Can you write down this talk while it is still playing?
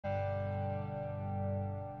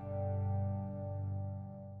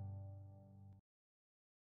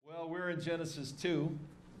in Genesis 2,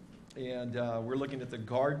 and we're looking at the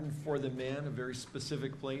garden for the man, a very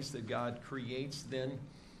specific place that God creates then,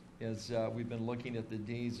 as we've been looking at the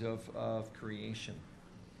days of creation.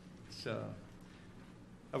 So,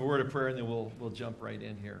 I have a word of prayer, and then we'll jump right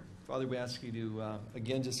in here. Father, we ask you to,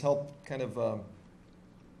 again, just help kind of,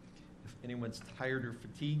 if anyone's tired or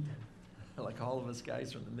fatigued, like all of us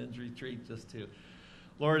guys from the men's retreat, just to,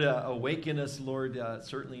 Lord, awaken us, Lord,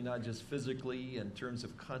 certainly not just physically in terms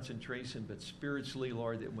of concentration, but spiritually,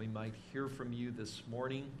 Lord, that we might hear from you this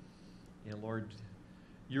morning. And Lord,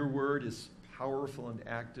 your word is powerful and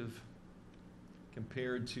active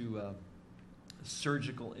compared to a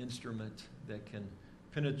surgical instrument that can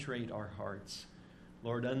penetrate our hearts.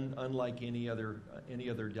 Lord, unlike any other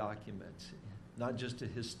document, not just a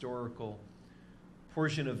historical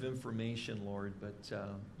portion of information, Lord, but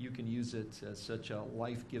you can use it as such a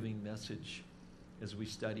life-giving message as we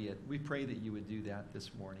study it. We pray that you would do that this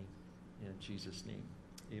morning. In Jesus' name,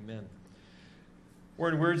 amen.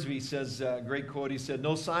 Warren Wiersbe says, great quote, he said,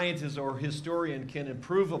 "No scientist or historian can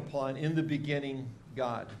improve upon in the beginning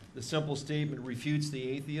God. The simple statement refutes the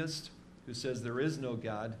atheist who says there is no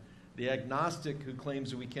God, the agnostic who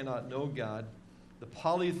claims we cannot know God, the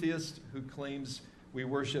polytheist who claims we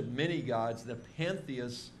worship many gods, the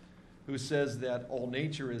pantheist who says that all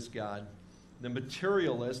nature is God, the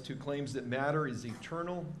materialist who claims that matter is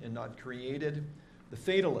eternal and not created, the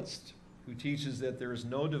fatalist who teaches that there is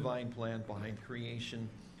no divine plan behind creation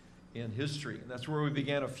and history." And that's where we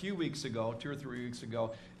began a few weeks ago, 2 or 3 weeks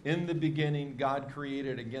ago. In the beginning, God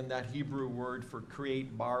created, again, that Hebrew word for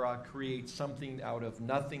create, bara, create something out of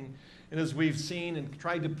nothing. And as we've seen and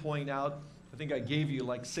tried to point out, I think I gave you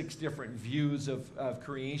like 6 different views of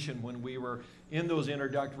creation when we were in those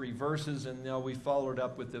introductory verses, and now we followed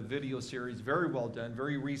up with the video series. Very well done,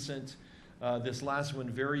 very recent. This last one,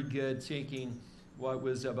 very good, taking what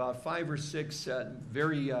was about 5 or 6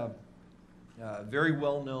 very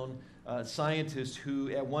well-known scientists who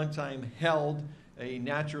at one time held a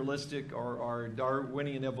naturalistic or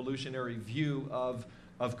Darwinian evolutionary view of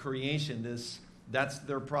creation. That's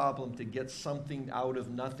their problem, to get something out of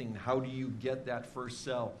nothing. How do you get that first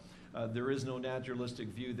cell? There is no naturalistic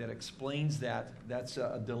view that explains that. That's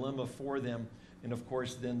a dilemma for them. And of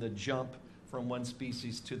course, then the jump from one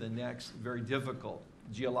species to the next, very difficult.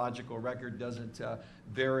 Geological record doesn't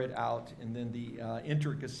bear it out. And then the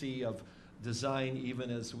intricacy of design, even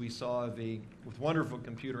as we saw with wonderful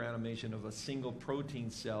computer animation of a single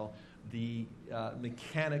protein cell, the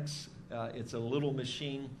mechanics, it's a little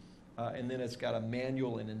machine. And then it's got a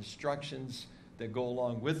manual and instructions that go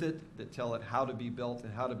along with it that tell it how to be built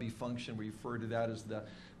and how to be functioned. We refer to that as the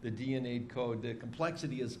DNA code. The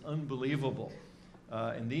complexity is unbelievable.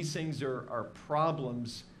 And these things are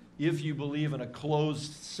problems if you believe in a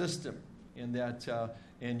closed system, in that,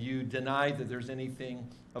 and you deny that there's anything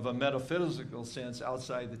of a metaphysical sense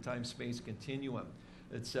outside the time-space continuum.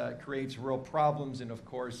 It creates real problems, and of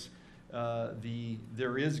course,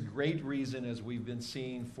 there is great reason, as we've been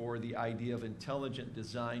seeing, for the idea of intelligent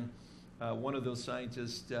design. One of those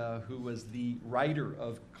scientists who was the writer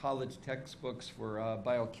of college textbooks for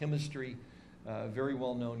biochemistry, very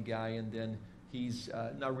well-known guy, and then he's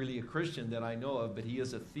not really a Christian that I know of, but he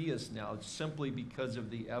is a theist now, simply because of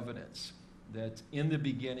the evidence that in the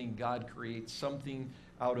beginning God creates something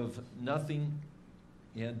out of nothing,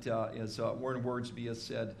 and as Warren Wiersbe has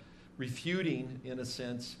said, refuting, in a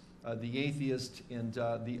sense, the atheist and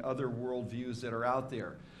the other worldviews that are out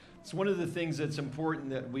there. It's one of the things that's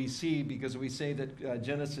important that we see, because we say that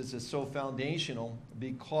Genesis is so foundational,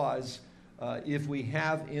 because if we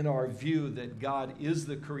have in our view that God is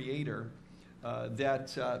the creator,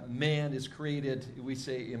 that man is created, we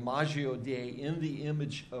say imago Dei, in the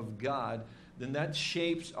image of God, then that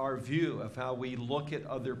shapes our view of how we look at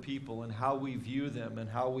other people and how we view them and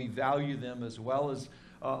how we value them as well as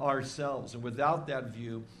ourselves. And without that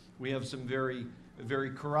view, we have some very,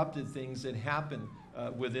 very corrupted things that happen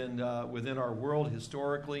within our world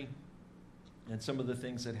historically, and some of the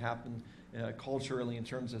things that happen culturally in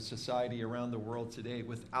terms of society around the world today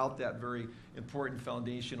without that very important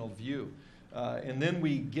foundational view. And then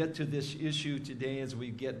we get to this issue today as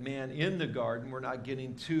we get man in the garden. We're not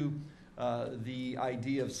getting to the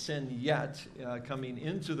idea of sin yet coming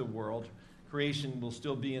into the world. Creation will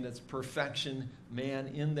still be in its perfection, man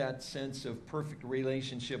in that sense of perfect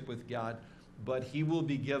relationship with God, but he will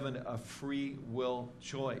be given a free will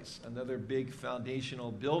choice, another big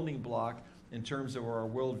foundational building block in terms of our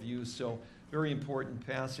worldview. So very important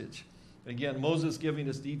passage. Again, Moses giving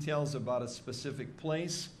us details about a specific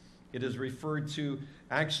place. It is referred to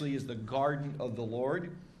actually as the Garden of the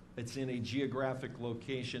Lord. It's in a geographic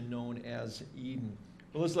location known as Eden.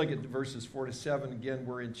 Well, let's look at verses 4 to 7. Again,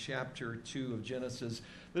 we're in chapter 2 of Genesis.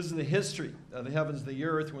 This is the history of the heavens and the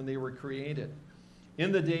earth when they were created.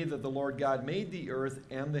 In the day that the Lord God made the earth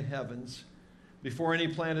and the heavens, before any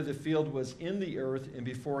plant of the field was in the earth, and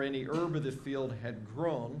before any herb of the field had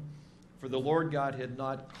grown, for the Lord God had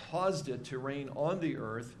not caused it to rain on the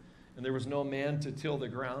earth, and there was no man to till the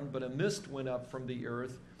ground, but a mist went up from the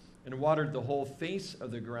earth and watered the whole face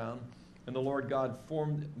of the ground. And the Lord God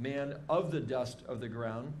formed man of the dust of the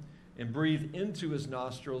ground and breathed into his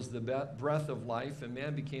nostrils the breath of life, and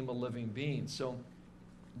man became a living being. So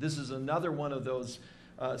this is another one of those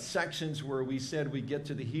sections where we said we get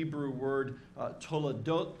to the Hebrew word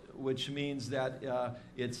toledot, which means that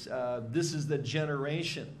this is the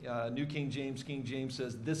generation. New King James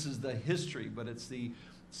says this is the history, but it's the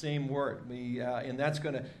same word. And that's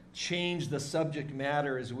going to change the subject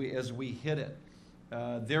matter as we hit it.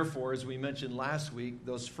 Therefore, as we mentioned last week,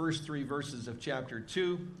 those first 3 verses of chapter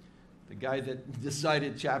 2, the guy that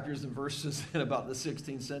decided chapters and verses in about the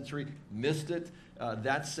 16th century missed it.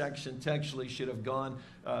 That section textually should have gone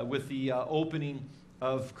with the opening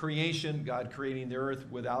of creation, God creating the earth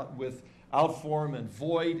without form and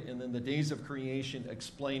void, and then the days of creation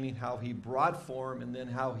explaining how he brought form and then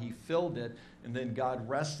how he filled it, and then God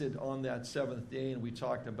rested on that 7th day, and we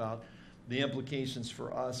talked about the implications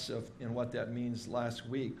for us and what that means last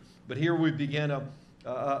week. But here we begin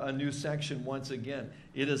a new section once again.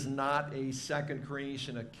 It is not a second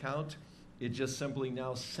creation account. It just simply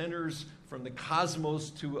now centers from the cosmos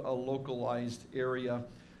to a localized area,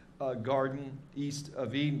 garden east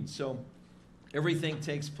of Eden. So everything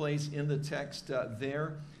takes place in the text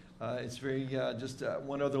there. It's very just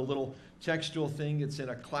one other little textual thing. It's in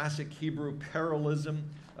a classic Hebrew parallelism.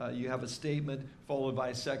 You have a statement followed by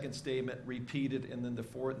a second statement repeated, and then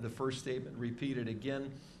the first statement repeated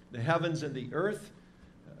again. The heavens and the earth,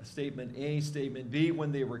 statement A, statement B,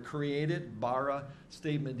 when they were created, bara,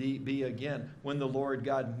 statement B again, when the Lord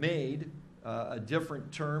God made, a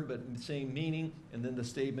different term but same meaning, and then the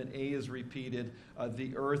statement A is repeated,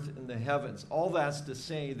 the earth and the heavens. All that's to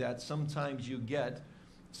say that sometimes you get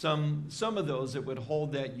some of those that would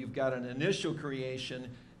hold that you've got an initial creation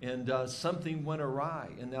and something went awry,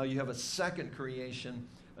 and now you have a second creation,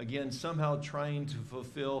 again, somehow trying to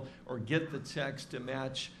fulfill or get the text to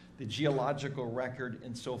match the geological record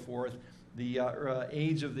and so forth, the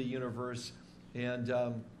age of the universe. And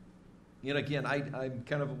again, I'm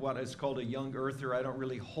kind of what is called a young earther. I don't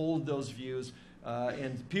really hold those views,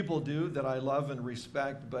 and people do that I love and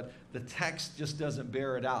respect, but the text just doesn't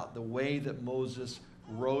bear it out. The way that Moses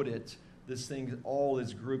wrote it, this thing all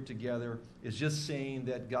is grouped together, is just saying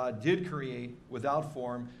that God did create without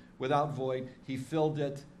form, without void. He filled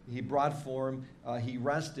it. He brought form. He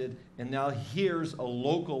rested. And now here's a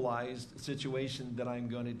localized situation that I'm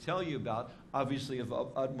going to tell you about, obviously of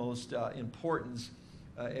utmost importance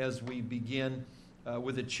as we begin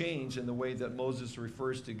with a change in the way that Moses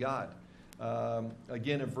refers to God.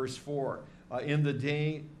 Again, in verse 4, in the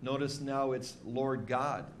day, notice now it's Lord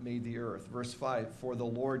God made the earth. Verse 5, for the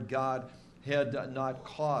Lord God had not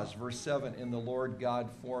caused. Verse 7, and the Lord God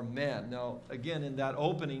formed man. Now, again, in that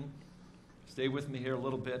opening, stay with me here a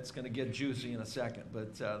little bit. It's going to get juicy in a second,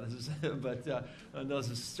 but this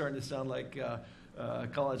is starting to sound like a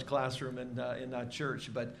college classroom and not church.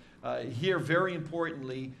 But here, very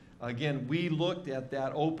importantly, again, we looked at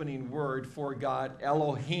that opening word for God,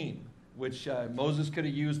 Elohim, which Moses could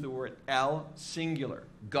have used the word El, singular,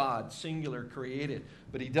 God, singular, created.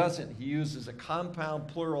 But he doesn't. He uses a compound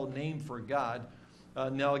plural name for God.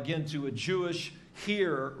 Now, again, to a Jewish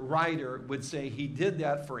writer would say he did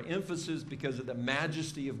that for emphasis because of the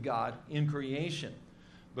majesty of God in creation.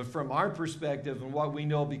 But from our perspective and what we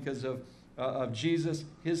know because of Jesus,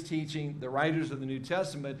 his teaching, the writers of the New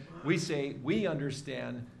Testament, we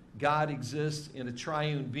understand God exists in a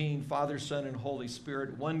triune being, Father, Son, and Holy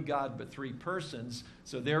Spirit, one God but 3 persons.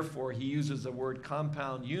 So therefore, he uses the word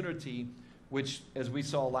compound unity, which, as we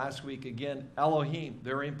saw last week, again, Elohim,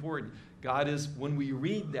 very important. God is, when we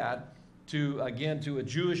read that, to a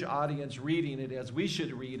Jewish audience reading it as we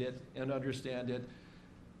should read it and understand it,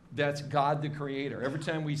 that's God the Creator. Every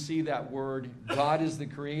time we see that word, God is the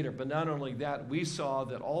Creator. But not only that, we saw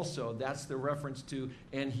that also that's the reference to,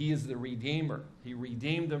 and he is the Redeemer. He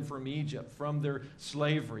redeemed them from Egypt, from their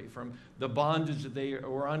slavery, from the bondage that they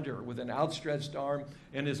were under. With an outstretched arm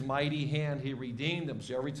and his mighty hand, he redeemed them.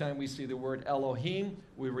 So every time we see the word Elohim,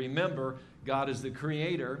 we remember God is the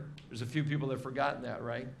Creator. There's a few people that have forgotten that,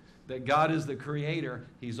 right? That God is the Creator.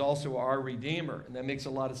 He's also our Redeemer. And that makes a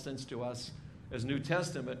lot of sense to us as New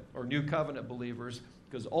Testament or New Covenant believers,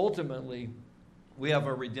 because ultimately we have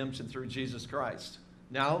our redemption through Jesus Christ.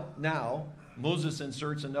 Now, Moses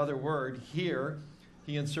inserts another word here.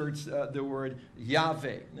 He inserts the word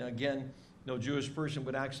Yahweh. Now, again, no Jewish person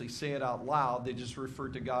would actually say it out loud. They just refer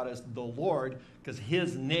to God as the Lord because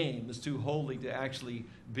his name is too holy to actually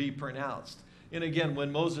be pronounced. And again,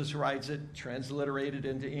 when Moses writes it, transliterated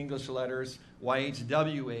into English letters,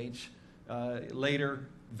 YHWH, later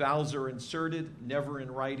vowels are inserted, never in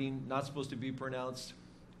writing, not supposed to be pronounced.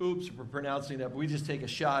 Oops, we're pronouncing it. We just take a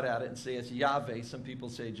shot at it and say it's Yahweh. Some people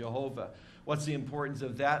say Jehovah. What's the importance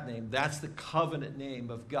of that name? That's the covenant name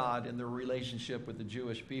of God in their relationship with the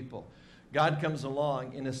Jewish people. God comes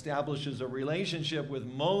along and establishes a relationship with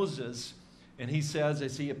Moses, and he says,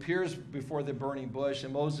 as he appears before the burning bush,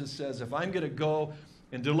 and Moses says, if I'm going to go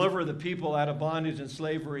and deliver the people out of bondage and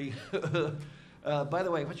slavery, by the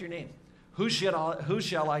way, what's your name? Who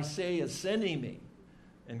shall I say is sending me?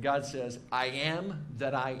 And God says, I am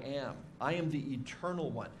that I am. I am the eternal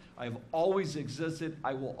one. I have always existed.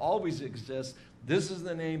 I will always exist. This is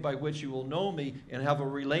the name by which you will know me and have a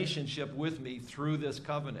relationship with me through this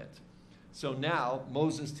covenant. So now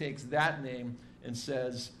Moses takes that name and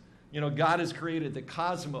says, God has created the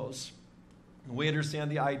cosmos. We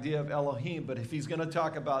understand the idea of Elohim, but if he's going to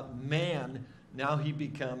talk about man, now he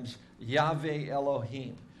becomes Yahweh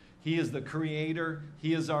Elohim. He is the creator,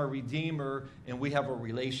 he is our redeemer, and we have a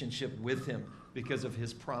relationship with him because of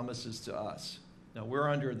his promises to us. Now, we're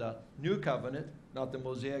under the new covenant, not the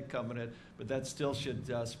Mosaic covenant, but that still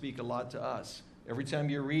should speak a lot to us. Every time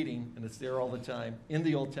you're reading, and it's there all the time, in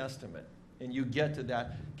the Old Testament, and you get to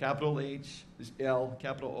that capital H, L,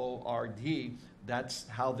 capital O-R-D, that's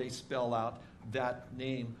how they spell out that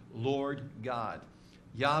name, Lord God.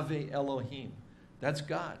 Yahweh Elohim, that's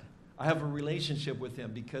God. I have a relationship with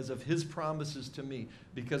him because of his promises to me,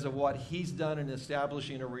 because of what he's done in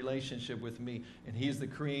establishing a relationship with me. And he is the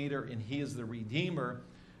creator and he is the redeemer.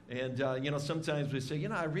 And, sometimes we say,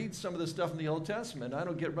 I read some of the stuff in the Old Testament. I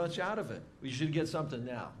don't get much out of it. We should get something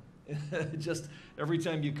now. Just every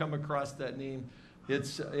time you come across that name,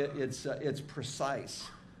 it's precise.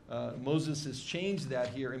 Moses has changed that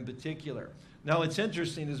here in particular. Now, it's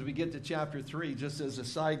interesting as we get to chapter 3, just as a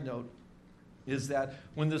side note, is that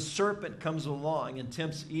when the serpent comes along and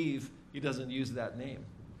tempts Eve, he doesn't use that name.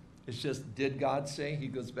 It's just, did God say? He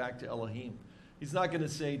goes back to Elohim. He's not going to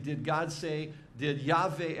say, did God say? Did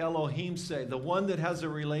Yahweh Elohim say? The one that has a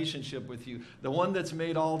relationship with you, the one that's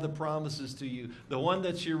made all the promises to you, the one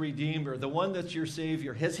that's your redeemer, the one that's your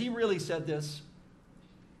savior. Has he really said this?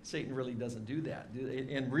 Satan really doesn't do that.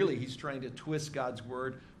 And really, he's trying to twist God's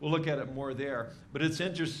word. We'll look at it more there. But it's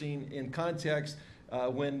interesting in context.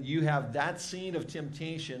 When you have that scene of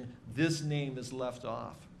temptation, this name is left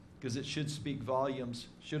off because it should speak volumes,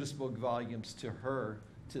 should have spoke volumes to her,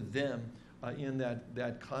 to them in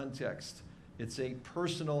that context. It's a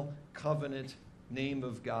personal covenant name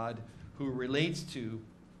of God who relates to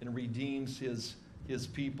and redeems his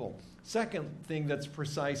people. Second thing that's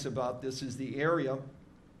precise about this is the area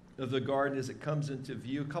of the garden as it comes into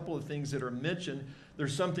view. A couple of things that are mentioned.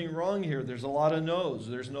 There's something wrong here. There's a lot of no's.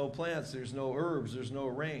 There's no plants. There's no herbs. There's no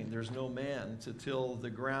rain. There's no man to till the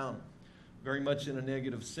ground. Very much in a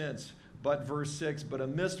negative sense. But verse 6, but a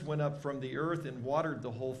mist went up from the earth and watered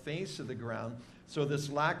the whole face of the ground. So this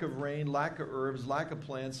lack of rain, lack of herbs, lack of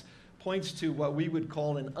plants points to what we would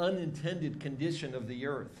call an unintended condition of the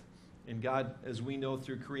earth. And God, as we know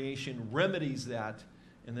through creation, remedies that.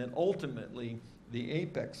 And then ultimately, the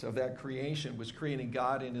apex of that creation was creating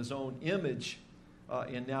God in his own image.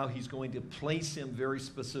 And now he's going to place him very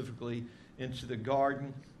specifically into the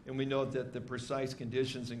garden. And we know that the precise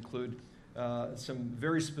conditions include some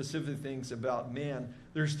very specific things about man.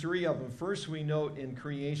 There's three of them. First, we note in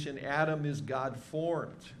creation, Adam is God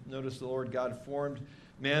formed. Notice the Lord God formed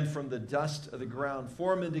man from the dust of the ground.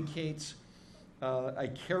 Form indicates a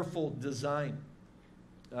careful design.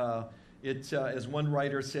 It, as one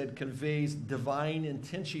writer said, conveys divine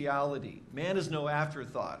intentionality. Man is no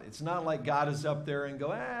afterthought. It's not like God is up there and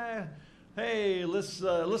go, hey, let's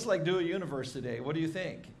like do a universe today. What do you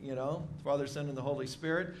think? Father, Son, and the Holy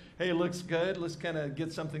Spirit. Hey, looks good. Let's kind of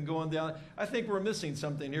get something going down. I think we're missing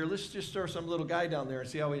something here. Let's just throw some little guy down there and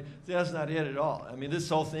see how that's not it at all. I mean, this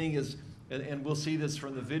whole thing is, and we'll see this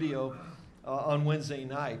from the video on Wednesday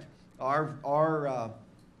night. Our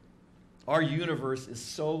universe is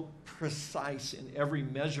so precise in every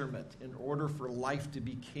measurement in order for life to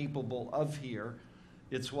be capable of here.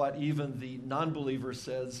 It's what even the non-believer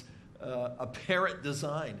says, apparent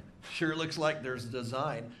design. Sure looks like there's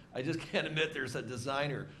design. I just can't admit there's a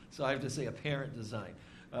designer, so I have to say apparent design.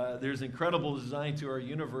 There's incredible design to our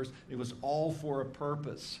universe. It was all for a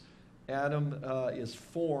purpose. Adam is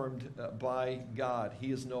formed by God.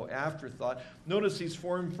 He is no afterthought. Notice he's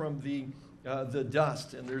formed from the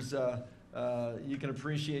dust, and there's you can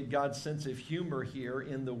appreciate God's sense of humor here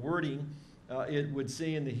in the wording. It would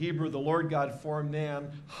say in the Hebrew, the Lord God formed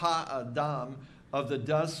man, ha-adam, of the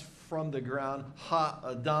dust from the ground,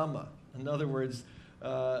 ha-adama. In other words,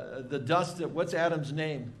 the dust of, what's Adam's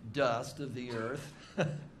name? Dust of the earth.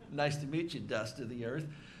 Nice to meet you, dust of the earth.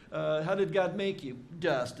 How did God make you?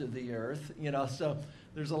 Dust of the earth. You know, so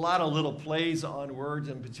there's a lot of little plays on words,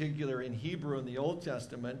 in particular in Hebrew in the Old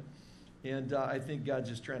Testament. And I think God's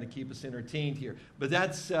just trying to keep us entertained here. But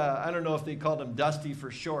that's, I don't know if they called him Dusty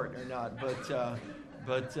for short or not,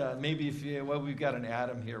 but maybe if you, well, we've got an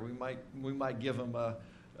Adam here, we might give him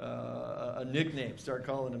a nickname, start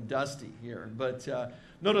calling him Dusty here. But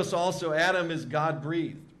notice also, Adam is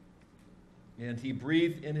God-breathed, and he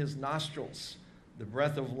breathed in his nostrils the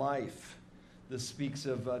breath of life. This speaks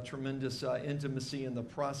of tremendous intimacy in the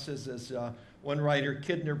process, as one writer,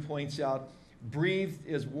 Kidner, points out. Breathed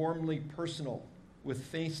is warmly personal, with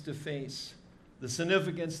face-to-face. The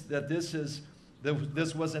significance that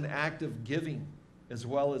this was an act of giving, as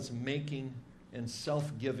well as making and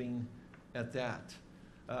self-giving at that.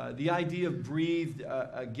 The idea of breathed,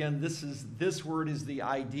 again, this word is the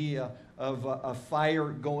idea of a fire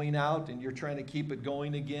going out, and you're trying to keep it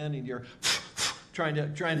going again, and you're trying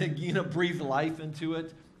to breathe life into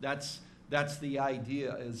it. That's the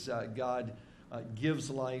idea, as God gives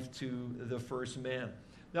life to the first man.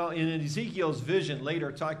 Now, in Ezekiel's vision, later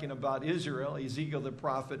talking about Israel, Ezekiel the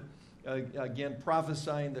prophet, again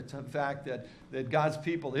prophesying the fact that God's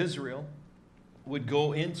people, Israel, would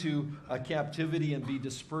go into captivity and be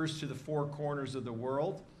dispersed to the four corners of the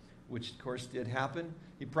world, which of course did happen.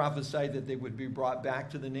 He prophesied that they would be brought back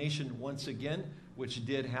to the nation once again, which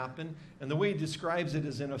did happen. And the way he describes it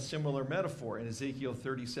is in a similar metaphor in Ezekiel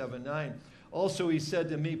 37:9. Also, he said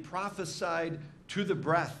to me, prophesy to the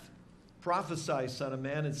breath. Prophesy, son of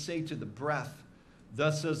man, and say to the breath,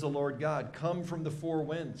 thus says the Lord God, come from the four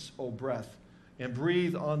winds, O breath, and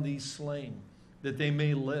breathe on these slain, that they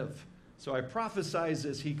may live. So I prophesied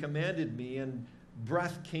as he commanded me, and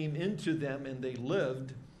breath came into them, and they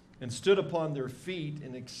lived, and stood upon their feet,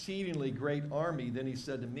 an exceedingly great army. Then he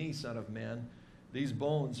said to me, son of man, these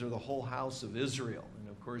bones are the whole house of Israel. And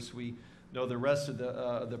of course, we know the rest of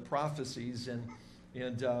the prophecies, and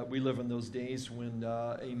we live in those days when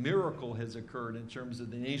a miracle has occurred in terms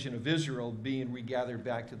of the nation of Israel being regathered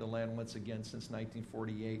back to the land once again since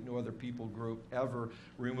 1948. No other people group ever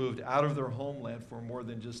removed out of their homeland for more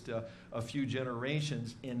than just a few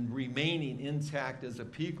generations and remaining intact as a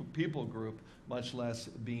people group, much less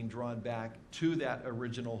being drawn back to that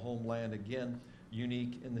original homeland again,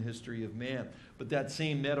 unique in the history of man. But that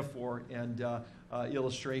same metaphor and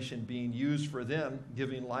illustration being used for them,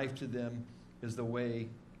 giving life to them, is the way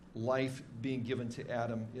life being given to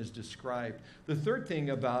Adam is described. The third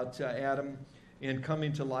thing about Adam and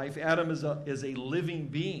coming to life, Adam is a living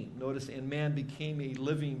being. Notice, and man became a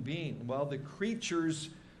living being. Well, the creatures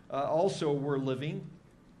also were living,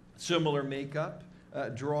 similar makeup,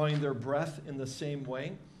 drawing their breath in the same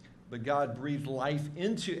way. But God breathed life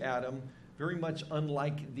into Adam, very much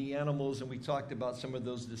unlike the animals, and we talked about some of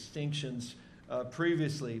those distinctions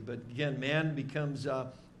previously. But again, man becomes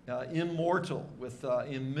immortal with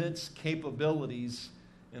immense capabilities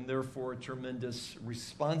and therefore tremendous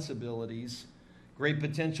responsibilities, great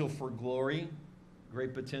potential for glory,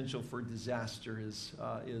 great potential for disaster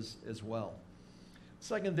as well.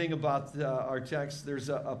 Second thing about our text, there's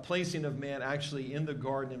a placing of man actually in the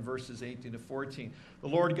garden in verses 18 to 14. The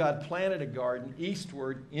Lord God planted a garden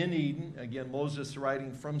eastward in Eden. Again, Moses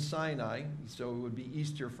writing from Sinai, so it would be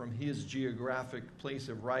easter from his geographic place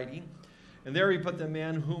of writing. And there he put the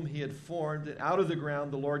man whom he had formed, and out of the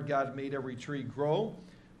ground the Lord God made every tree grow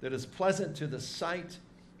that is pleasant to the sight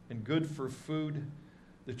and good for food.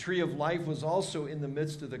 The tree of life was also in the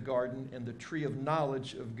midst of the garden, and the tree of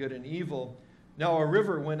knowledge of good and evil. Now a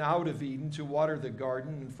river went out of Eden to water the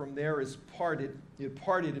garden, and from there it parted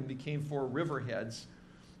and became four riverheads.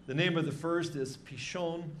 The name of the first is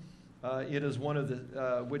Pishon. It is one of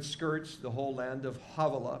the which skirts the whole land of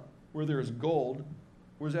Havilah, where there is gold.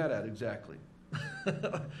 Where's that at exactly?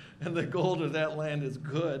 And the gold of that land is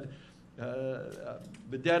good.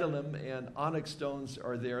 Bdedalim and onyx stones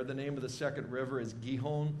are there. The name of the second river is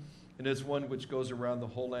Gihon, and it's one which goes around the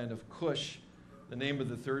whole land of Cush. The name of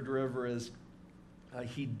the third river is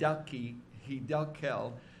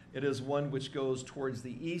Hiddekel. It is one which goes towards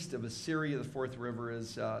the east of Assyria. The fourth river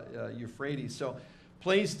is Euphrates. So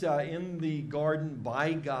placed in the garden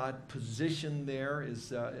by God, positioned there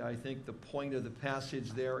is, I think, the point of the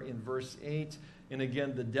passage there in verse 8. And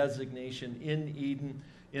again, the designation in Eden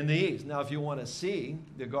in the east. Now, if you want to see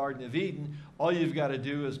the Garden of Eden, all you've got to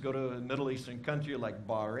do is go to a Middle Eastern country like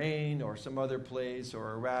Bahrain or some other place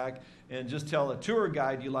or Iraq and just tell a tour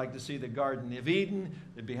guide you'd like to see the Garden of Eden.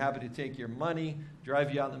 They'd be happy to take your money,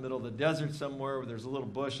 drive you out in the middle of the desert somewhere where there's a little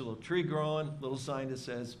bush, a little tree growing, little sign that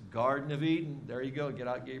says Garden of Eden. There you go. Get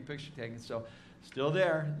out, get your picture taken. So still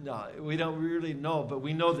there? No, we don't really know, but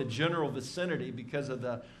we know the general vicinity because of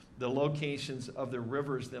the locations of the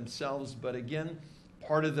rivers themselves. But again,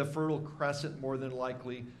 part of the Fertile Crescent, more than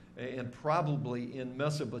likely, and probably in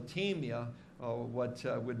Mesopotamia, what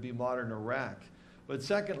would be modern Iraq. But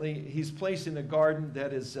secondly, he's placed in a garden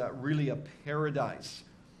that is really a paradise.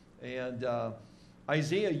 And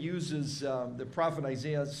Isaiah uses, the prophet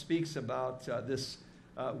Isaiah speaks about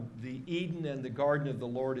the Eden and the garden of the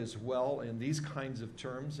Lord as well in these kinds of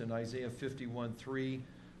terms in Isaiah 51:3.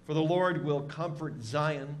 For the Lord will comfort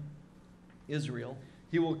Zion, Israel.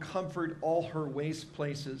 He will comfort all her waste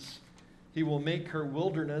places. He will make her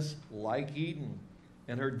wilderness like Eden,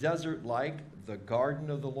 and her desert like the garden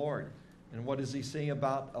of the Lord. And what does he say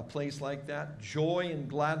about a place like that? Joy and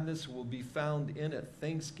gladness will be found in it,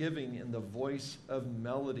 thanksgiving in the voice of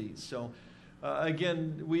melodies. So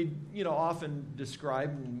again, we often describe,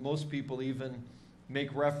 and most people even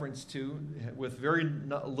make reference to, with very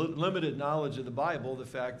limited knowledge of the Bible, the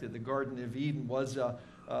fact that the Garden of Eden was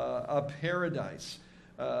a paradise.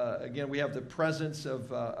 Again, we have the presence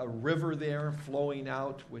of a river there flowing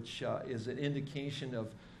out, which is an indication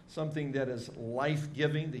of something that is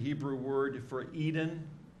life-giving. The Hebrew word for Eden,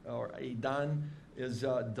 or Eden, is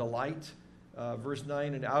delight. Verse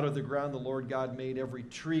 9, and out of the ground the Lord God made every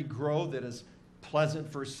tree grow that is pleasant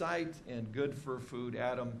for sight and good for food.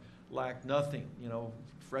 Adam lacked nothing.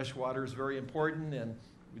 Fresh water is very important, and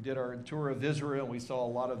we did our tour of Israel, and we saw a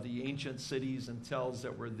lot of the ancient cities and tells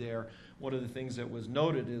that were there. One of the things that was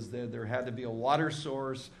noted is that there had to be a water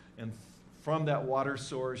source, and from that water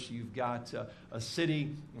source, you've got a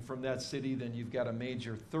city, and from that city, then you've got a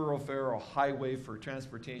major thoroughfare or highway for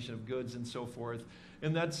transportation of goods and so forth.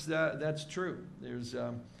 And that's true.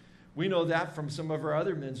 We know that from some of our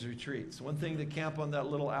other men's retreats. One thing to camp on that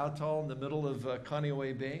little atoll in the middle of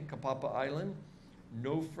Kaneohe Bay, Kapapa Island,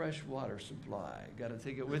 no fresh water supply. Got to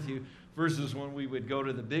take it with you. Versus when we would go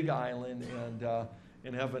to the big island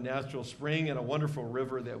and have a natural spring and a wonderful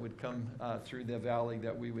river that would come through the valley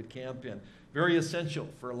that we would camp in. Very essential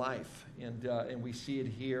for life, and we see it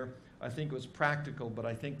here. I think it was practical, but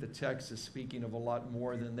I think the text is speaking of a lot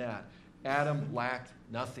more than that. Adam lacked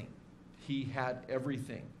nothing. He had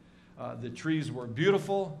everything. The trees were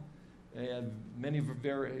beautiful, and many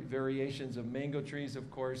variations of mango trees, of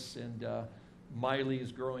course, and Miley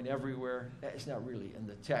is growing everywhere. It's not really in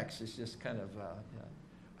the text. It's just kind of,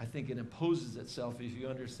 I think it imposes itself if you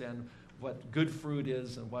understand what good fruit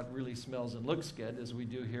is and what really smells and looks good, as we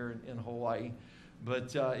do here in Hawaii.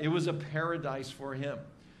 But it was a paradise for him.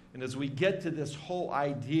 And as we get to this whole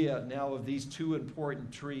idea now of these two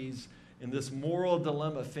important trees and this moral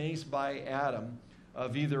dilemma faced by Adam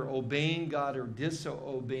of either obeying God or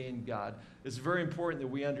disobeying God, it's very important that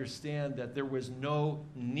we understand that there was no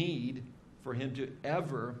need for him to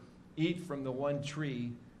ever eat from the one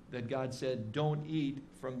tree that God said, don't eat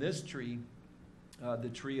from this tree, the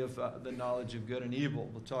tree of the knowledge of good and evil.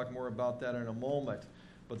 We'll talk more about that in a moment.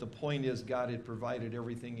 But the point is, God had provided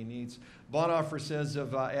everything he needs. Bonhoeffer says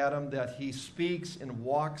of Adam that he speaks and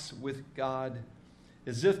walks with God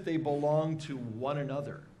as if they belong to one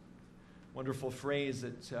another. Wonderful phrase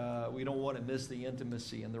that we don't want to miss the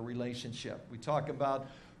intimacy and the relationship. We talk about,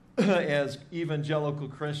 as evangelical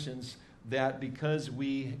Christians, that because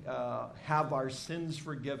we have our sins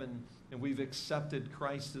forgiven and we've accepted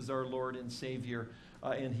Christ as our Lord and Savior,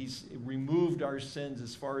 and he's removed our sins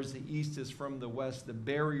as far as the east is from the west, the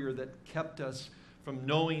barrier that kept us from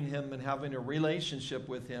knowing him and having a relationship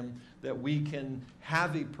with him, that we can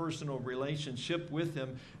have a personal relationship with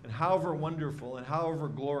him. And however wonderful and however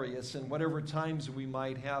glorious and whatever times we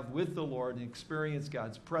might have with the Lord and experience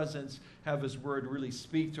God's presence, have his word really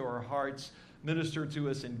speak to our hearts, minister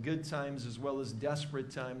to us in good times as well as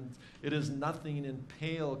desperate times, it is nothing and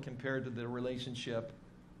pale compared to the relationship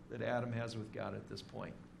that Adam has with God at this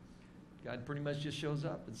point. God pretty much just shows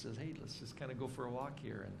up and says, hey, let's just kind of go for a walk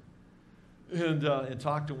here and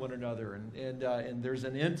talk to one another. And there's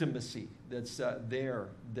an intimacy that's there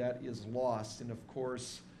that is lost. And of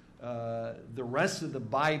course, the rest of the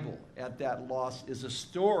Bible at that loss is a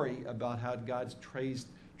story about how God tries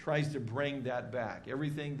to bring that back.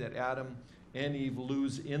 Everything that Adam and Eve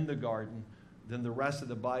lose in the garden, then the rest of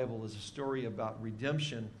the Bible is a story about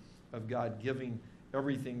redemption of God giving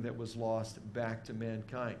everything that was lost back to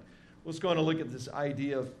mankind. let's go on and look at this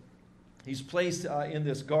idea of he's placed in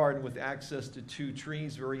this garden with access to two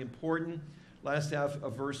trees, very important. Last half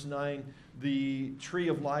of verse 9, the tree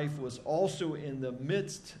of life was also in the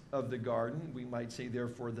midst of the garden. We might say,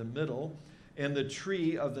 therefore, the middle. And the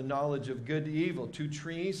tree of the knowledge of good and evil. Two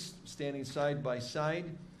trees standing side by side.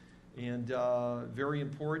 And very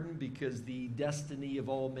important because the destiny of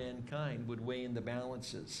all mankind would weigh in the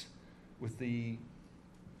balances with the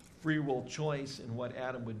free will choice and what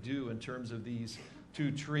Adam would do in terms of these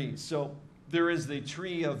two trees. So there is the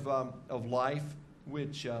tree of life,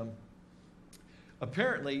 which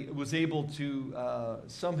apparently was able to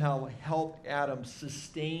somehow help Adam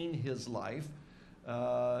sustain his life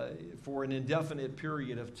for an indefinite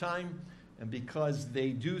period of time. And because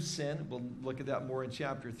they do sin, we'll look at that more in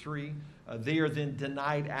chapter 3, they are then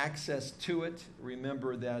denied access to it.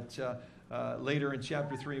 Remember that later in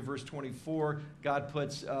chapter 3, verse 24, God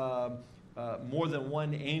puts more than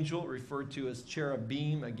one angel, referred to as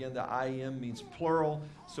cherubim. Again, the I-M means plural.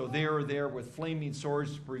 So they are there with flaming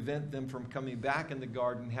swords to prevent them from coming back in the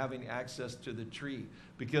garden, having access to the tree.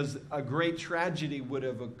 Because a great tragedy would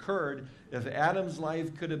have occurred if Adam's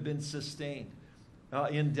life could have been sustained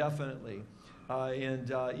indefinitely.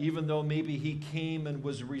 Even though maybe he came and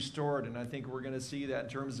was restored, and I think we're going to see that in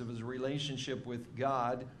terms of his relationship with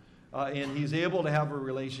God, and he's able to have a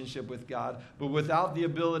relationship with God, but without the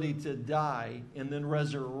ability to die and then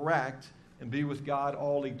resurrect and be with God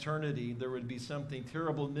all eternity, there would be something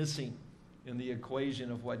terrible missing in the equation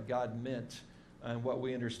of what God meant and what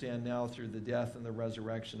we understand now through the death and the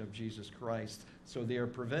resurrection of Jesus Christ. So they are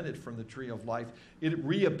prevented from the tree of life. It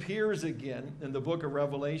reappears again in the book of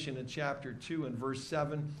Revelation in chapter 2 and verse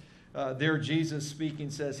 7. There Jesus speaking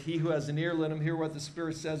says, "He who has an ear, let him hear what the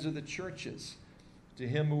Spirit says to the churches. To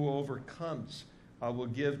him who overcomes, I will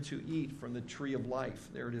give to eat from the tree of life."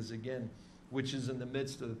 There it is again, which is in the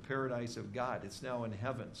midst of the paradise of God. It's now in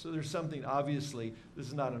heaven. So there's something, obviously, this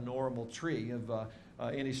is not a normal tree of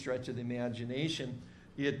any stretch of the imagination.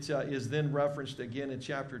 It is then referenced again in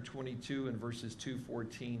chapter 22 in verses 2,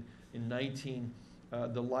 14, and 19.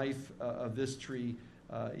 The life of this tree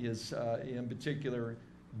is, in particular,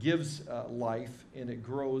 gives life, and it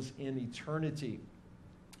grows in eternity.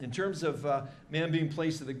 In terms of man being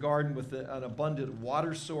placed in the garden with an abundant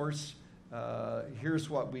water source, here's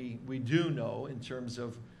what we do know in terms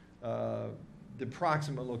of the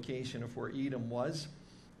proximate location of where Edom was.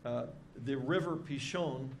 The river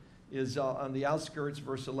Pishon is on the outskirts,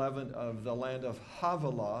 verse 11, of the land of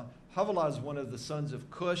Havilah. Havilah is one of the sons of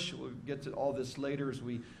Cush. We'll get to all this later as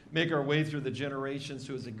we make our way through the generations,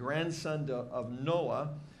 who is a grandson of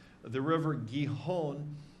Noah. The river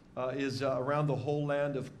Gihon is around the whole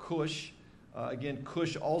land of Cush. Again,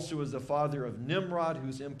 Cush also is the father of Nimrod,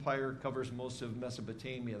 whose empire covers most of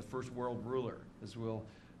Mesopotamia, the first world ruler, as we'll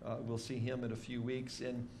see him in a few weeks.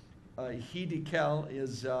 And Hiddekel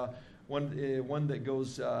is one that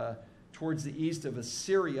goes towards the east of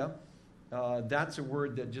Assyria. That's a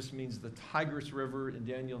word that just means the Tigris River. In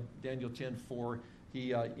Daniel 10:4,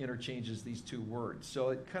 he interchanges these two words. So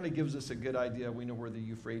it kind of gives us a good idea. We know where the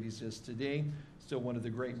Euphrates is today, still one of the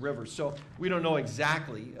great rivers. So we don't know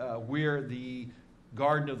exactly where the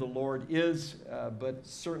garden of the Lord is, but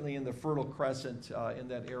certainly in the Fertile Crescent in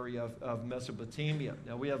that area of Mesopotamia.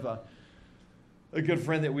 Now we have a good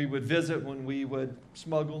friend that we would visit when we would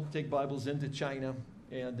take Bibles into China,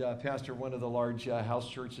 and pastor one of the large house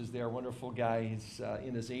churches there. Wonderful guy. He's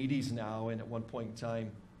in his 80s now, and at one point in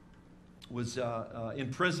time was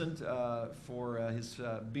imprisoned for his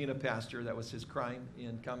being a pastor. That was his crime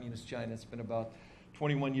in communist China. It's been about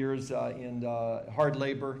 21 years in hard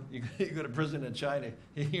labor. You go to prison in China,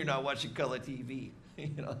 you're not watching color TV.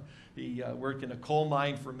 He worked in a coal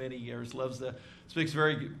mine for many years. Speaks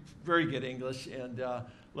very good English, and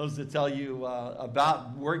loves to tell you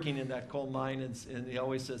about working in that coal mine. And he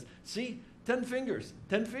always says, "See, 10 fingers,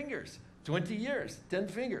 20 years, 10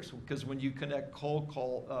 fingers." Because when you connect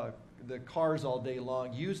the cars all day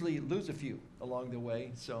long, you usually lose a few along the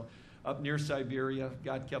way. So up near Siberia,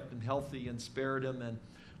 God kept him healthy and spared him. And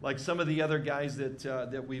like some of the other guys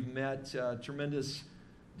that we've met, tremendous,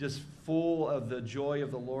 just full of the joy of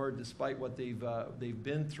the Lord despite what they've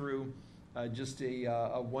been through. Just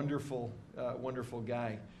a wonderful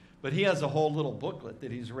guy. But he has a whole little booklet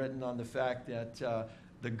that he's written on the fact that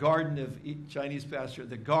the Garden of Chinese pastor,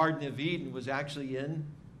 the Garden of Eden was actually in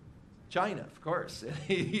China, of course.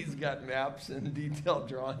 He's got maps and detailed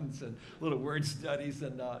drawings and little word studies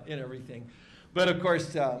and everything. But of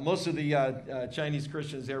course, most of the Chinese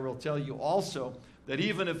Christians there will tell you also that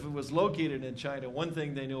even if it was located in China, one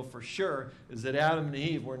thing they know for sure is that Adam and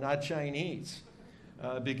Eve were not Chinese.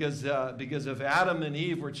 Because if Adam and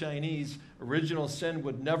Eve were Chinese, original sin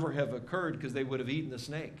would never have occurred because they would have eaten the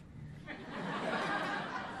snake.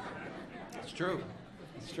 It's true.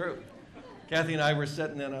 It's true. Kathy and I were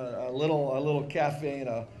sitting in a little cafe in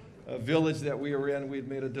a village that we were in. We'd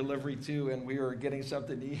made a delivery to, and we were getting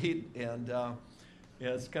something to eat. And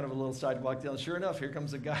it's kind of a little sidewalk down. Sure enough, here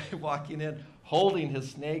comes a guy walking in, holding his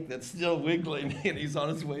snake that's still wiggling, and he's on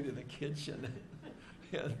his way to the kitchen.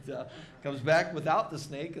 And comes back without the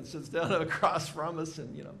snake and sits down across from us.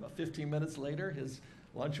 And about 15 minutes later, his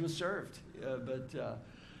lunch was served.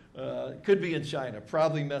 It could be in China,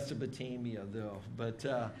 probably Mesopotamia, though. But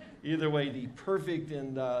either way, the perfect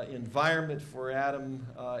environment for Adam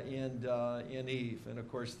and Eve. And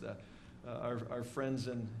of course, our friends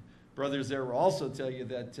and brothers there will also tell you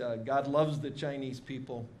that God loves the Chinese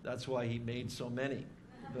people. That's why he made so many.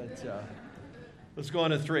 But let's go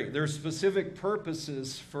on to 3. There are specific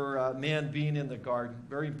purposes for man being in the garden.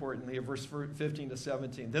 Very importantly, verse 15 to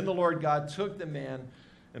 17. Then the Lord God took the man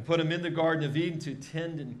and put him in the Garden of Eden to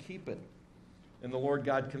tend and keep it. And the Lord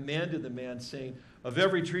God commanded the man, saying, of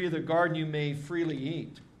every tree of the garden you may freely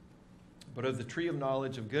eat, but of the tree of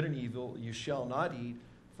knowledge of good and evil you shall not eat,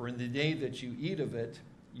 for in the day that you eat of it,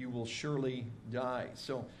 you will surely die.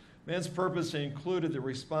 So man's purpose included the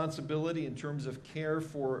responsibility in terms of care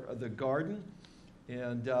for the garden.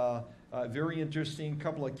 And very interesting,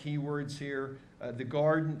 couple of key words here. The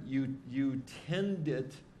garden, you tend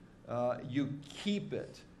it, you keep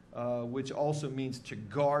it, which also means to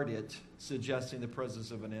guard it, suggesting the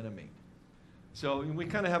presence of an enemy. So we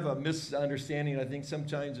kind of have a misunderstanding, I think,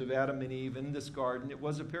 sometimes of Adam and Eve in this garden. It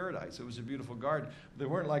was a paradise. It was a beautiful garden. They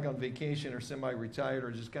weren't like on vacation or semi-retired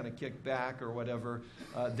or just kind of kicked back or whatever.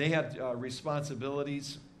 They had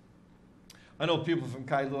responsibilities. I know people from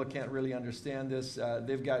Kailua can't really understand this.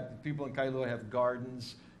 They've got people in Kailua have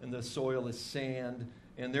gardens, and the soil is sand,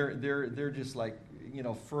 and they're just like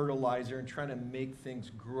fertilizer and trying to make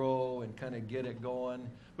things grow and kind of get it going.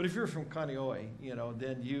 But if you're from Kaneohe,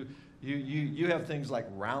 then you have things like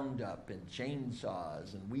Roundup and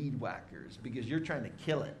chainsaws and weed whackers because you're trying to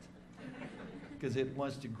kill it because it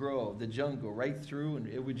wants to grow the jungle right through, and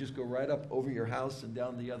it would just go right up over your house and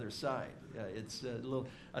down the other side. It's a little,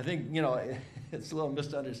 I think, it's a little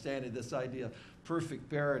misunderstanding, this idea of perfect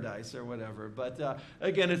paradise or whatever. But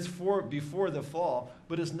again, it's before the fall,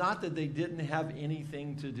 but it's not that they didn't have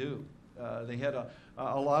anything to do. They had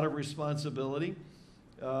a lot of responsibility,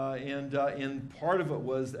 and part of it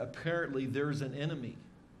was apparently there's an enemy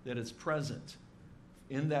that is present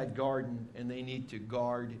in that garden, and they need to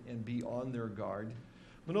guard and be on their guard.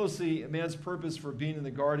 But notice the man's purpose for being in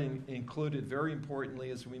the garden included, very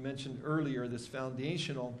importantly, as we mentioned earlier, this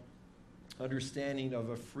foundational understanding of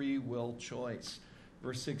a free will choice.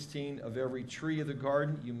 Verse 16, of every tree of the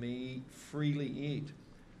garden you may freely eat,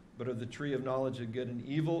 but of the tree of knowledge of good and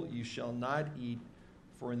evil you shall not eat,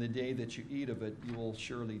 for in the day that you eat of it you will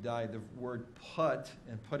surely die. The word put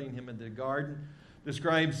and putting him in the garden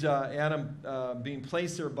describes Adam being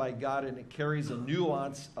placed there by God, and it carries a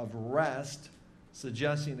nuance of rest,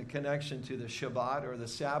 suggesting a connection to the Shabbat or the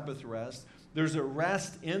Sabbath rest. There's a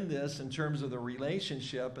rest in this in terms of the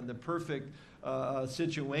relationship and the perfect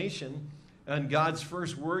situation. And God's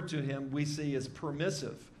first word to him, we see, is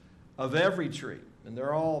permissive. Of every tree, and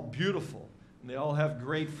they're all beautiful, and they all have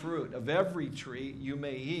great fruit. Of every tree you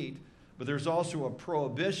may eat, but there's also a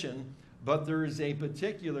prohibition, but there is a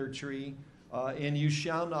particular tree, and you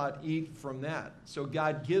shall not eat from that. So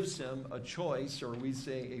God gives him a choice, or we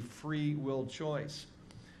say a free will choice.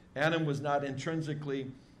 Adam was not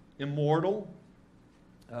intrinsically immortal.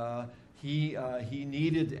 He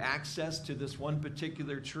needed access to this one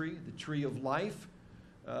particular tree, the tree of life.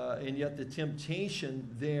 And yet the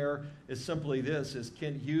temptation there is simply this, as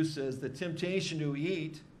Kent Hughes says, the temptation to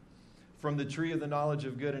eat from the tree of the knowledge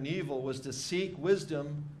of good and evil was to seek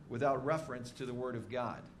wisdom without reference to the Word of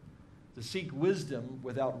God. To seek wisdom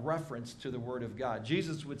without reference to the Word of God.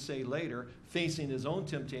 Jesus would say later, facing his own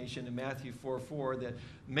temptation in Matthew 4:4, that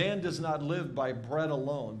man does not live by bread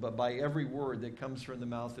alone, but by every word that comes from the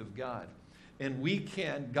mouth of God. And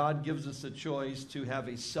God gives us a choice to have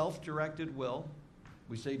a self-directed will.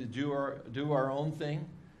 We say to do our own thing.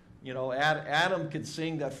 Adam could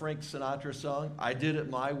sing that Frank Sinatra song, I did it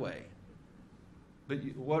my way. But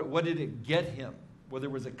what did it get him? Well, there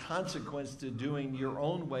was a consequence to doing your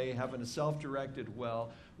own way, having a self-directed will,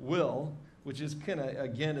 which is kind of,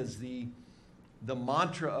 again, is the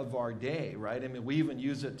mantra of our day, right? I mean, we even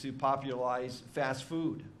use it to popularize fast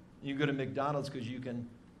food. You go to McDonald's because you can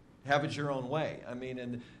have it your own way. I mean,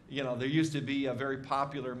 and there used to be a very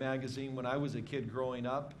popular magazine when I was a kid growing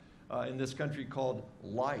up in this country called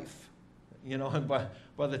Life. You know, and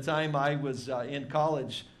by the time I was in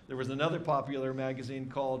college, there was another popular magazine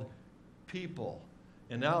called People.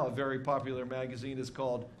 And now a very popular magazine is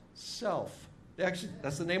called Self. Actually,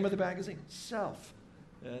 that's the name of the magazine, Self.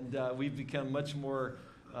 And we've become much more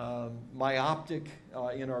myopic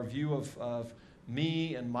in our view of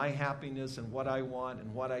me and my happiness and what I want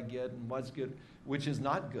and what I get and what's good, which is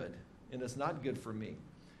not good. And it's not good for me.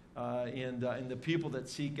 And the people that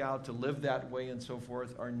seek out to live that way and so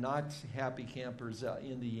forth are not happy campers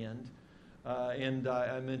in the end. And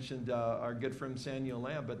I mentioned our good friend Samuel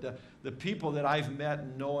Lamb, but the people that I've met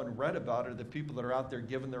and know and read about are the people that are out there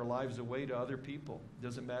giving their lives away to other people.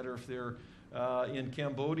 Doesn't matter if they're in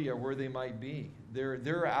Cambodia, where they might be.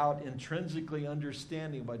 They're out intrinsically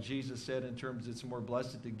understanding what Jesus said in terms it's more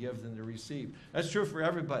blessed to give than to receive. That's true for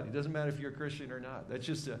everybody. It doesn't matter if you're a Christian or not. That's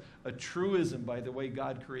just a truism by the way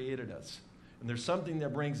God created us. And there's something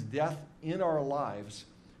that brings death in our lives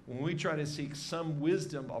when we try to seek some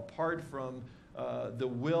wisdom apart from the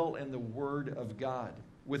will and the word of God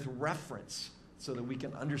with reference so that we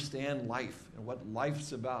can understand life and what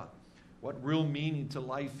life's about, what real meaning to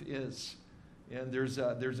life is. And there's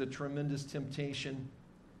a tremendous temptation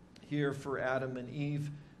here for Adam and Eve.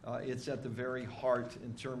 It's at the very heart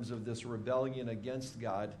in terms of this rebellion against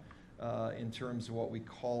God, in terms of what we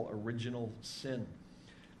call original sin.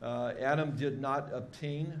 Adam did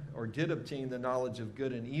obtain the knowledge of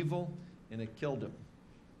good and evil, and it killed him.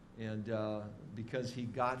 And because he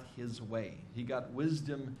got his way. He got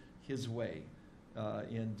wisdom his way.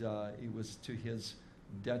 And it was to his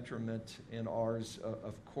detriment and ours,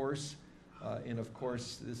 of course. And of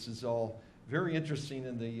course, this is all very interesting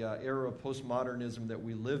in the era of postmodernism that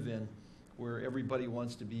we live in, where everybody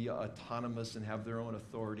wants to be autonomous and have their own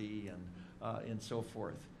authority and so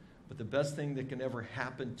forth. But the best thing that can ever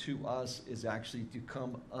happen to us is actually to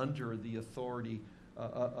come under the authority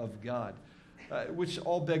of God, which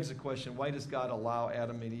all begs the question, why does God allow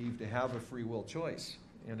Adam and Eve to have a free will choice?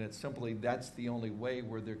 And it's simply that's the only way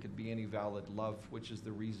where there could be any valid love, which is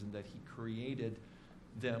the reason that he created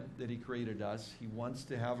them, that he created us. He wants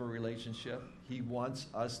to have a relationship. He wants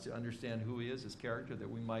us to understand who he is, his character, that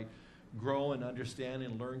we might grow and understand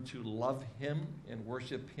and learn to love him and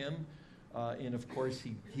worship him. And of course,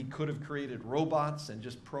 he could have created robots and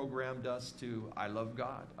just programmed us to, I love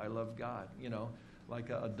God, you know, like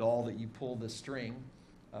a doll that you pull the string.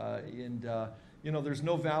 You know, there's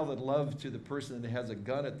no valid love to the person that has a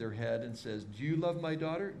gun at their head and says, do you love my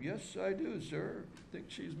daughter? Yes, I do, sir. I think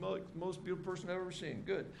she's the most beautiful person I've ever seen.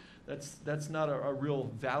 Good. That's not a real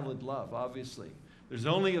valid love, obviously. There's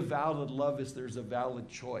only a valid love if there's a valid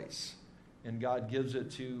choice. And God gives it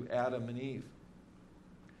to Adam and Eve.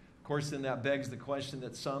 Of course, then that begs the question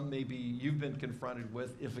that some maybe you've been confronted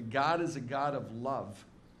with. If a God is a God of love,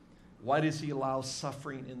 why does he allow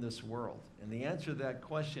suffering in this world? And the answer to that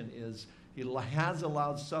question is, he has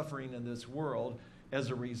allowed suffering in this world as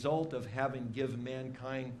a result of having given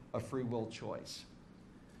mankind a free will choice.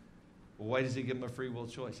 Well, why does he give them a free will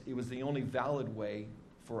choice? It was the only valid way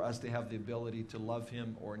for us to have the ability to love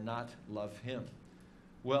him or not love him.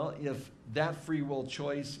 Well, if that free will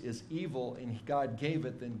choice is evil and God gave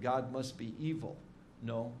it, then God must be evil.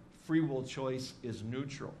 No, free will choice is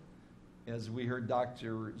neutral. As we heard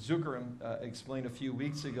Dr. Zuckerman explain a few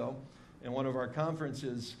weeks ago in one of our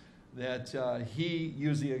conferences, that he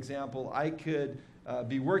used the example, I could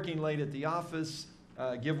be working late at the office,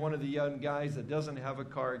 give one of the young guys that doesn't have a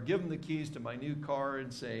car, give him the keys to my new car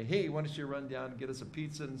and say, hey, why don't you run down and get us a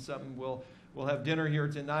pizza and something, we'll have dinner here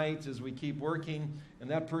tonight as we keep working. And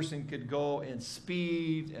that person could go and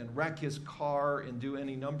speed and wreck his car and do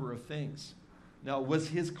any number of things. Now, was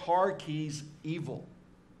his car keys evil?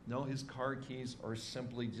 No, his car keys are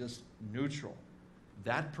simply just neutral.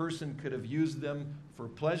 That person could have used them for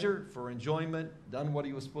pleasure, for enjoyment, done what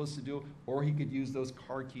he was supposed to do, or he could use those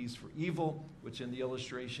car keys for evil, which in the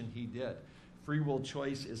illustration he did. Free will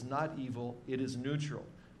choice is not evil, it is neutral.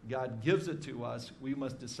 God gives it to us, we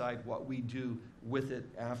must decide what we do with it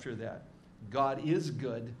after that. God is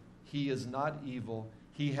good, he is not evil.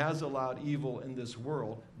 He has allowed evil in this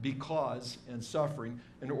world because, and suffering,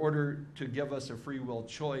 in order to give us a free will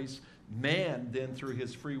choice. Man then, through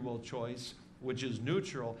his free will choice, which is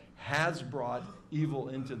neutral, has brought evil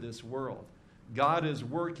into this world. God is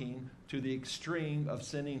working to the extreme of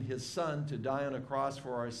sending his son to die on a cross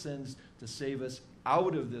for our sins to save us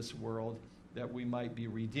out of this world, that we might be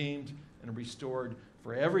redeemed and restored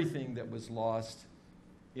for everything that was lost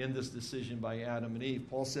in this decision by Adam and Eve.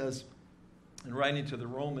 Paul says in writing to the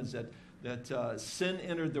Romans that sin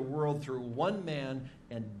entered the world through one man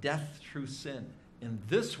and death through sin. In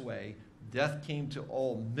this way, death came to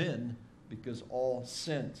all men because all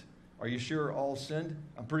sinned. Are you sure all sinned?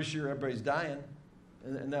 I'm pretty sure everybody's dying.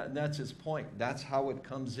 And that's his point. That's how it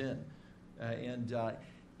comes in.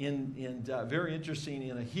 Very interesting,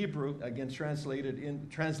 in a Hebrew, again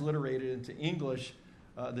transliterated into English,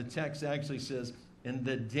 the text actually says, "In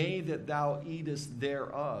the day that thou eatest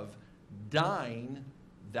thereof, dying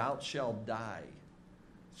thou shalt die."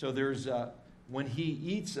 So there's, when he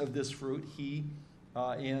eats of this fruit, he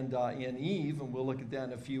and Eve, and we'll look at that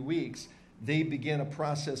in a few weeks, they begin a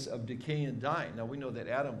process of decay and dying. Now we know that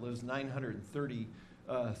Adam lives 930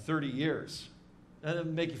 years. Doesn't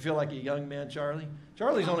it make you feel like a young man, Charlie?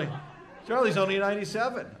 Charlie's only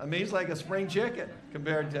 97. I mean, he's like a spring chicken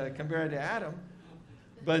compared to Adam.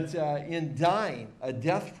 But in dying, a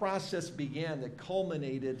death process began that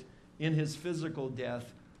culminated in his physical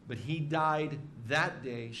death. But he died that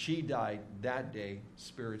day. She died that day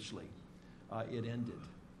spiritually. It ended.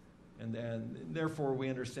 And therefore, we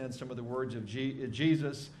understand some of the words of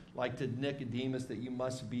Jesus, like to Nicodemus, that you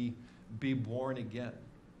must be born again,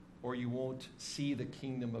 or you won't see the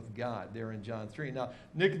kingdom of God, there in John 3. Now,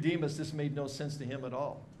 Nicodemus, this made no sense to him at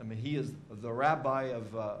all. I mean, he is the rabbi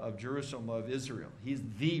of Jerusalem, of Israel. He's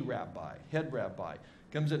the rabbi, head rabbi.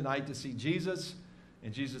 Comes at night to see Jesus,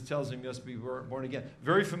 and Jesus tells him he must be born again.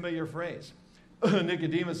 Very familiar phrase.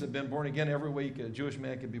 Nicodemus had been born again every week. A Jewish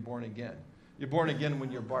man could be born again. You're born again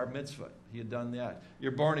when you're bar mitzvah. He had done that.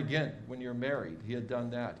 You're born again when you're married. He had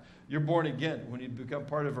done that. You're born again when you become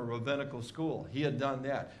part of a rabbinical school. He had done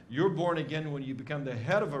that. You're born again when you become the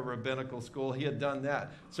head of a rabbinical school. He had done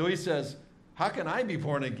that. So he says, how can I be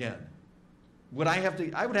born again? I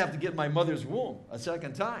would have to get my mother's womb a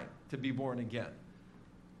second time to be born again.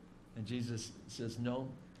 And Jesus says, no.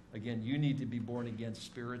 Again, you need to be born again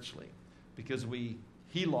spiritually, because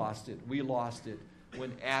he lost it. We lost it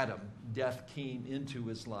when Adam, death came into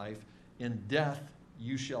his life. In death,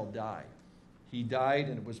 you shall die. He died,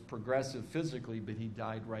 and it was progressive physically, but he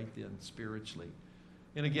died right then spiritually.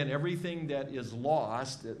 And again, everything that is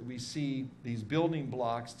lost, we see these building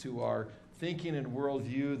blocks to our thinking and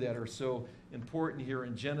worldview that are so important here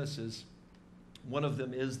in Genesis. One of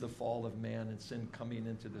them is the fall of man and sin coming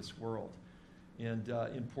into this world. And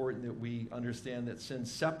important that we understand that sin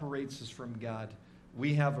separates us from God.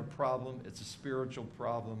 We have a problem. It's a spiritual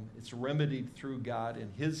problem. It's remedied through God and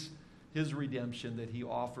His redemption that He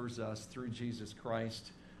offers us through Jesus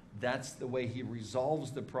Christ. That's the way He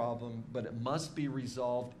resolves the problem, but it must be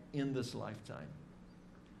resolved in this lifetime.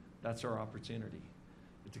 That's our opportunity,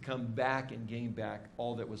 to come back and gain back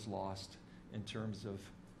all that was lost in terms of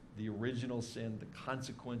the original sin, the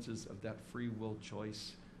consequences of that free will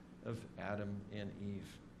choice of Adam and Eve.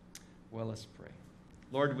 Well, let's pray.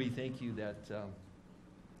 Lord, we thank you that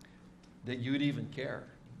you'd even care.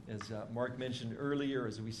 As Mark mentioned earlier,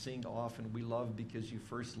 as we sing often, we love because you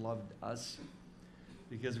first loved us,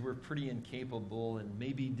 because we're pretty incapable and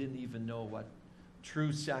maybe didn't even know what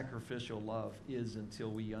true sacrificial love is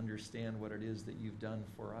until we understand what it is that you've done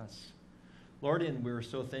for us. Lord, and we're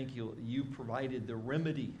so thankful you provided the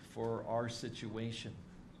remedy for our situation,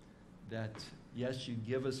 that yes, you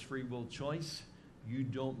give us free will choice. You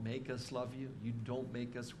don't make us love you. You don't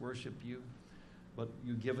make us worship you, but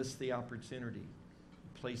you give us the opportunity. You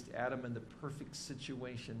placed Adam in the perfect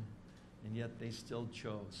situation, and yet they still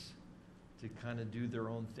chose to kind of do their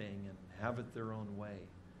own thing and have it their own way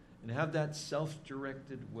and have that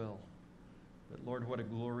self-directed will. But Lord, what a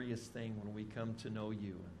glorious thing when we come to know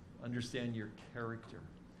you and understand your character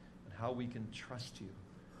and how we can trust you,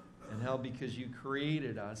 and how because you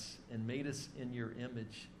created us and made us in your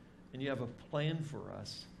image and you have a plan for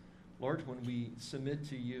us, Lord, when we submit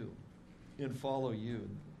to you and follow you,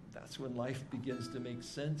 that's when life begins to make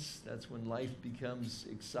sense. That's when life becomes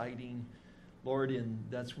exciting, Lord, and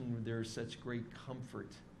that's when there's such great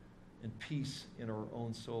comfort and peace in our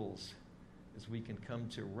own souls as we can come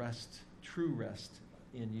to rest, true rest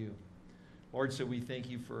in you. Lord, so we thank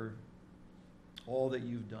you for all that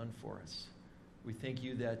you've done for us. We thank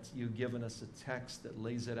you that you've given us a text that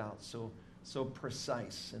lays it out so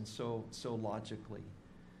precise and so logically.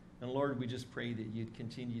 And Lord, we just pray that you'd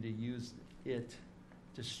continue to use it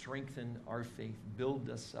to strengthen our faith, build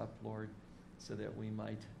us up, Lord, so that we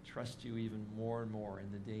might trust you even more and more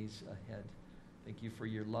in the days ahead. Thank you for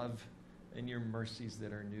your love and your mercies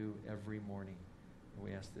that are new every morning. And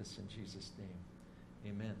we ask this in Jesus'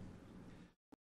 name. Amen.